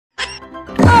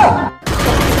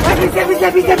पीछे पीछे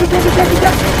पीछे पीछे पीछे पीछे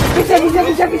पीछे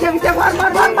पीछे पीछे पीछे मार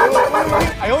मार मार मार मार मार मार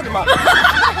आयो मार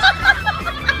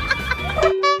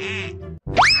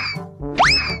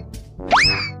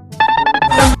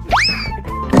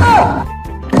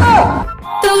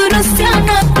तू रुस्या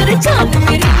ना कर जान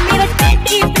मेरी मेरा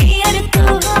टेडी बियर तू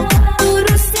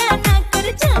रुस्या ना कर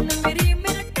जान मेरी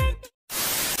मेरा टेडी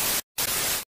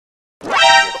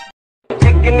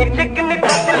चिकनी चिकनी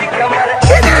पतली कमर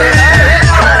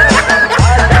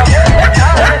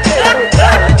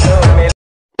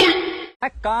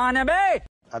कौन है बे?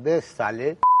 अबे साले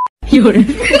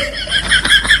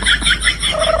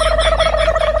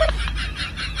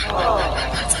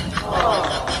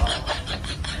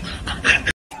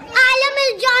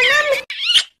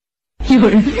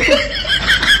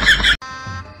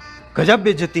गजब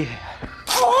बेइज्जती है।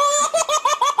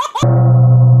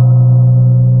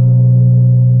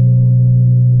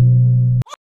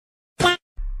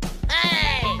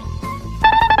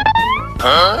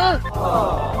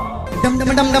 डम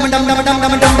डम डम डम डम डम डम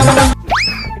डम डम डम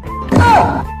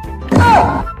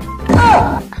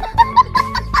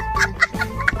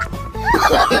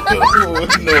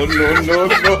no no no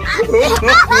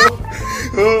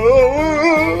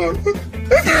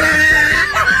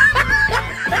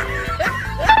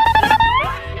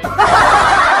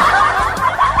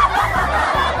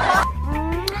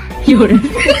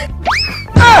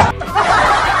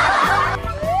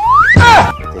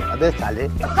अबे साले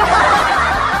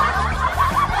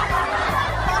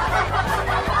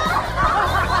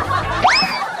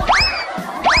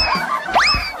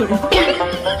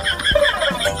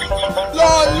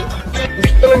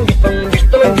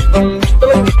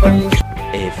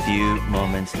A few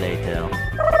moments later.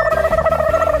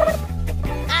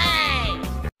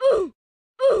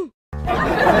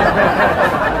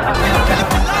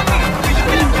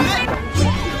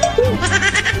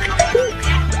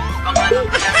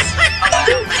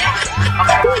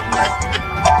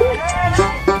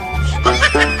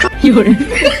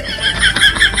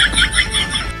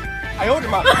 आयो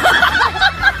मार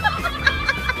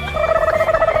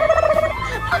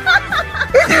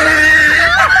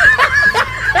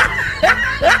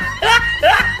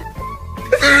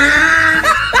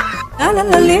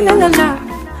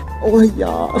ओह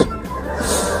यार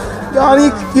यार ये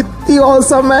कितनी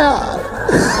औसम है यार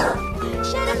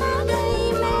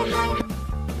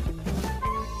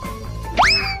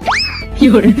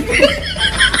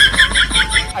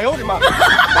आयो मार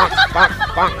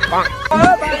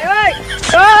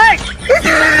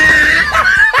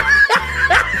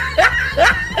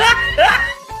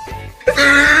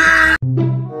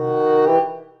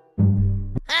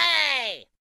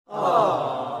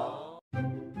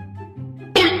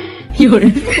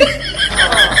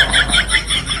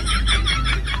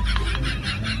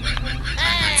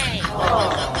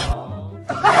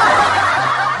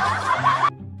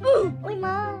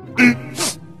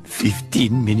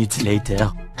Fifteen minutes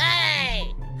later.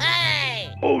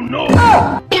 oh no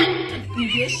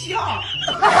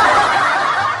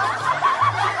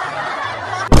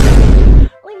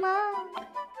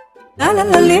La la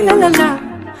la la la la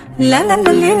la la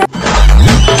la la.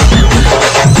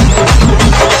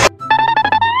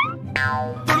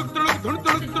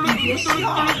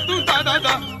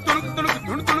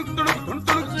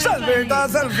 चल बेटा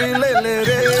सेल्फी ले ले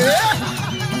रे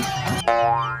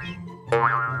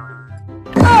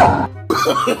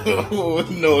oh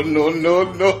no no no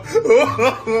no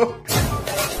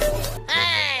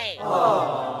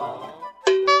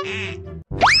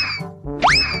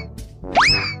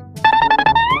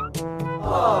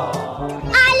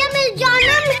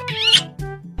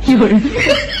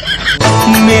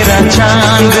मेरा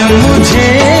चांद मुझे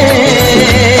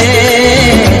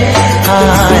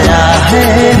आया है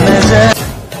नजर।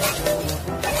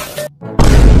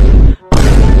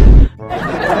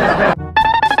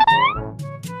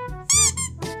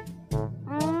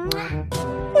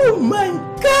 oh my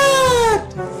god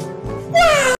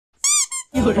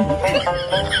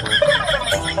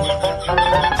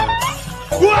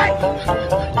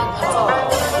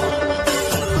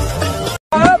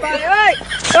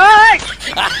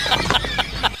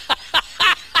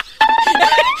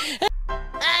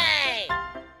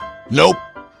nope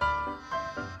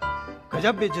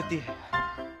गजब बेइज्जती है।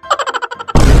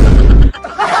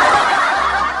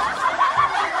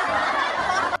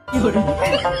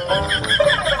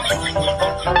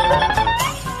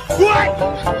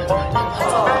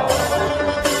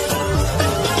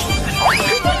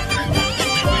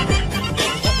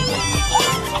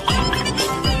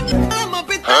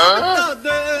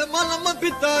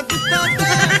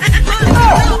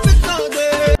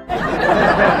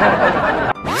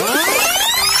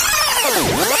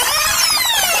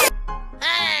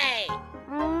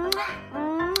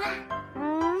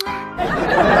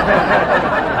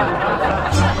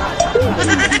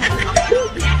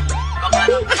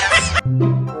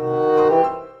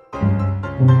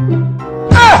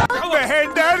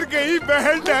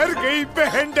 बहन डर गई,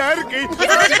 बहन डर गई।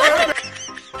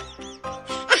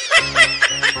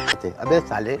 अबे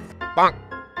साले।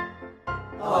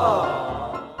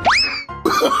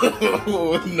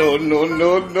 No no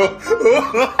no no.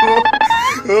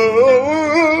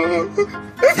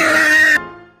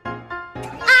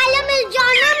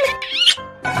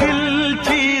 दिल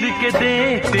चीर के दे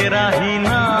तेरा ही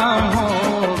नाम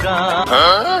होगा।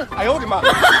 哎呦我的妈！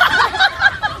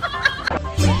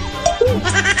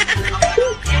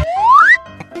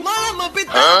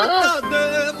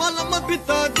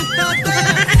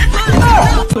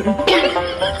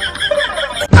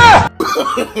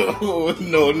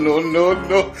 No no no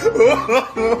no.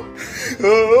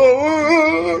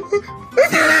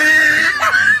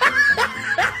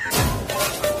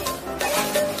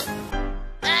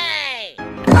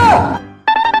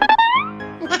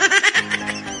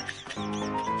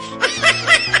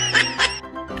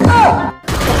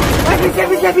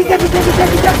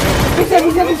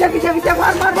 पीछे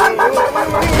मार मार मार मार मार मार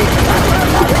मार मार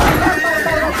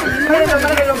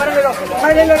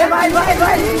ले भाई भाई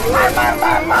भाई मार मार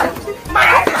मार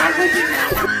मार मार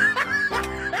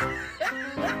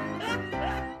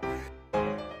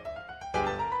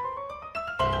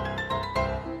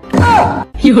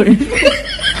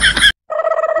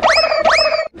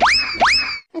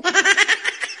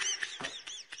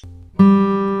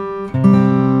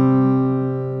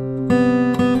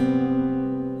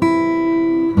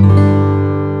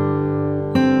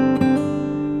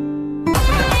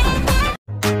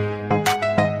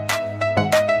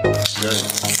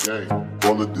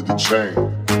Call it to the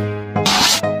chain.